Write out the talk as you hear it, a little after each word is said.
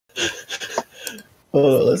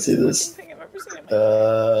Hold on, let's see this. Thing I've ever seen in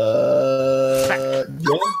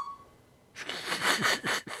yeah.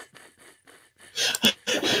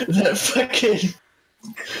 That fucking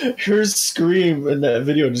her scream in that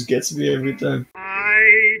video just gets me every time.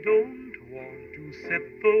 I don't want to set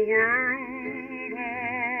the world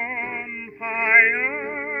on fire.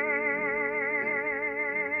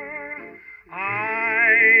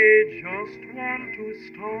 I just want to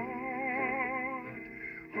start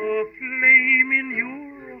a flame in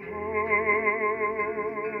your heart.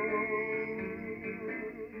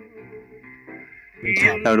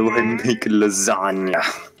 How do I make lasagna?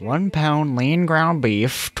 1 pound lean ground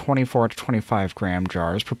beef, 24 to 25 gram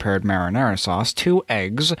jars, prepared marinara sauce, 2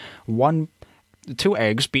 eggs, 2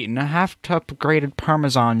 eggs beaten, a half cup grated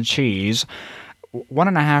Parmesan cheese,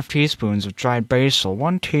 1.5 teaspoons of dried basil,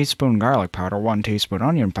 1 teaspoon garlic powder, 1 teaspoon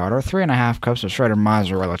onion powder, 3.5 cups of shredded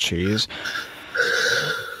mozzarella cheese,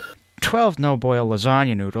 12 no-boil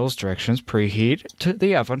lasagna noodles. Directions: preheat to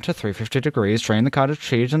the oven to 350 degrees. Drain the cottage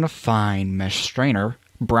cheese in a fine mesh strainer.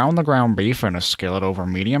 Brown the ground beef in a skillet over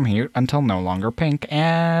medium heat until no longer pink.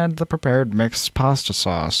 Add the prepared mixed pasta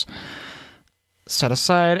sauce. Set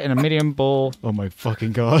aside in a medium bowl. Oh my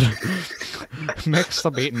fucking god. Mix the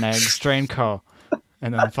beaten eggs. Drain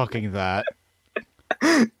and then fucking that.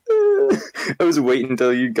 I was waiting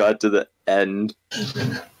until you got to the end.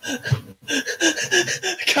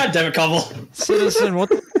 God damn it, Convol. Citizen, what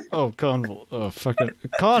the... Oh, Convol. Oh, fucking...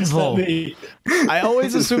 Convol! I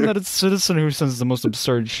always assume that it's Citizen who sends the most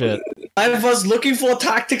absurd shit. I was looking for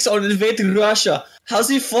tactics on invading Russia. How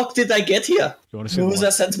the fuck did I get here? You want to see Who was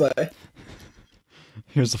that sent by?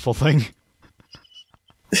 Here's the full thing.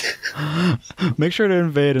 Make sure to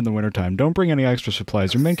invade in the wintertime. Don't bring any extra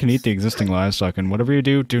supplies. Your men can eat the existing livestock, and whatever you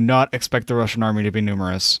do, do not expect the Russian army to be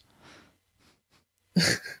numerous.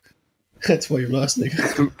 That's why you're lost,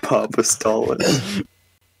 nigga. Papa Stalin.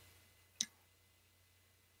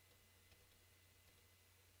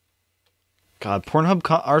 God, Pornhub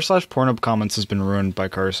r/Pornhub comments has been ruined by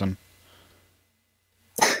Carson.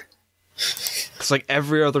 It's like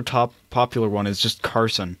every other top popular one is just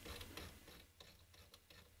Carson.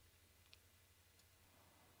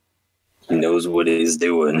 He knows what he's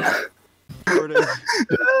doing.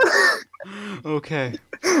 Okay.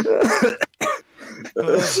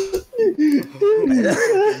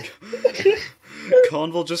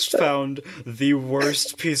 Convol just found the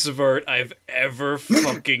worst piece of art I've ever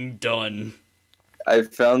fucking done. I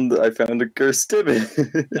found a cursed image.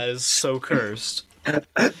 That is so cursed.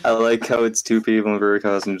 I like how it's 2 people in furry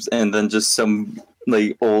costumes and then just some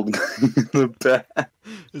like old guy in the back.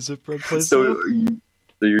 Is it Bread Place? So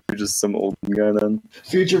you're just some old guy then?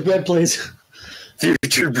 Future bed, please.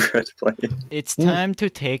 Future bread plate. It's time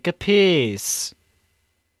to take a piss.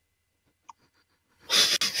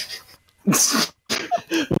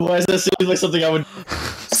 Why does that seem like something I would...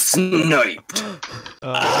 Sniped.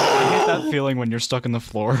 I hate that feeling when you're stuck in the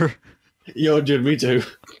floor. Yo, dude, me too.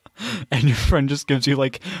 And your friend just gives you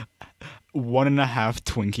like 1.5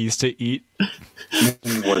 Twinkies to eat.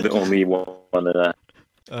 Only one of that.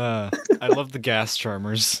 I love the gas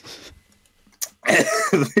charmers.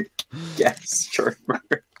 Gas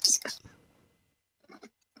charmers.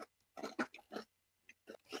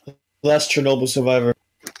 Last Chernobyl survivor.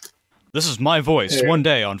 This is my voice, one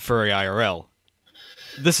day on Furry IRL.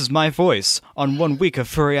 This is my voice on 1 week of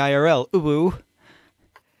Furry IRL. Ooh.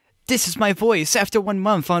 This is my voice after 1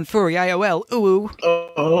 month on Furry IRL. Ooh.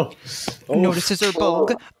 Notices are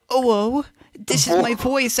bulk. Oh. This is my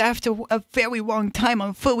voice after a very long time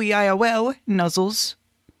on Furry IRL. Nuzzles.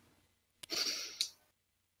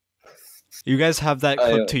 You guys have that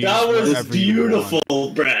clip to use. That was wherever you beautiful,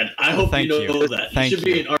 want. Brad. I hope Thank you know that. Thank you should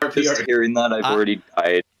be an RPR. Just hearing that, I've already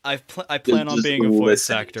died. I plan on Just being a voice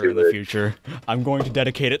listen actor to in the it. future. I'm going to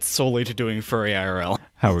dedicate it solely to doing Furry IRL.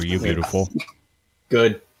 How are you, beautiful?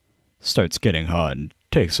 Good. Starts getting hot and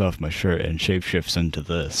takes off my shirt and shapeshifts into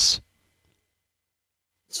this.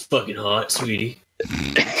 It's fucking hot, sweetie.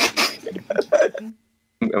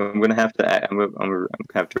 I'm gonna have to. I'm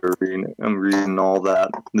have to read. I'm reading all that.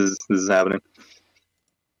 This is happening.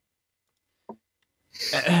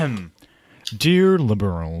 Dear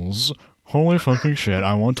liberals, holy fucking shit,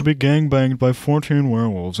 I want to be gangbanged by 14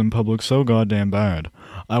 werewolves in public so goddamn bad.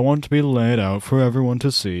 I want to be laid out for everyone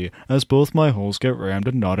to see, as both my holes get rammed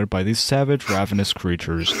and knotted by these savage, ravenous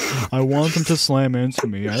creatures. I want them to slam into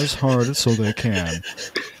me as hard so they can.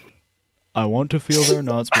 I want to feel their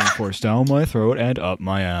knots being forced down my throat and up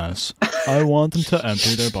my ass. I want them to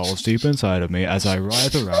empty their balls deep inside of me as I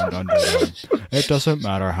writhe around under them. It doesn't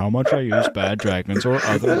matter how much I use bad dragons or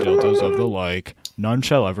other dildos of the like. None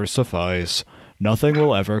shall ever suffice. Nothing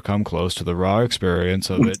will ever come close to the raw experience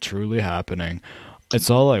of it truly happening. It's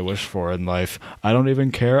all I wish for in life. I don't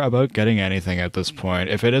even care about getting anything at this point.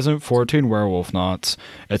 If it isn't 14 werewolf knots,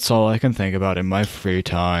 it's all I can think about in my free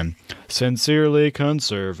time. Sincerely,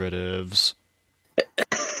 conservatives. I'm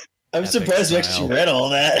Epic surprised you style. actually read all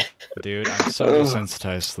that. Dude, I'm so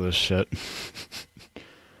desensitized to this shit.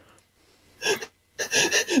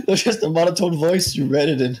 That's just a monotone voice you read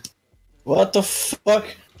it in. What the fuck?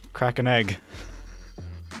 Crack an egg.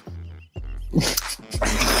 I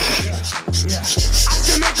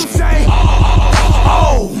can make them say,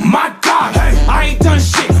 oh my God, hey, I ain't done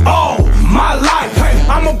shit all my life. Hey,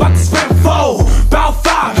 I'm about to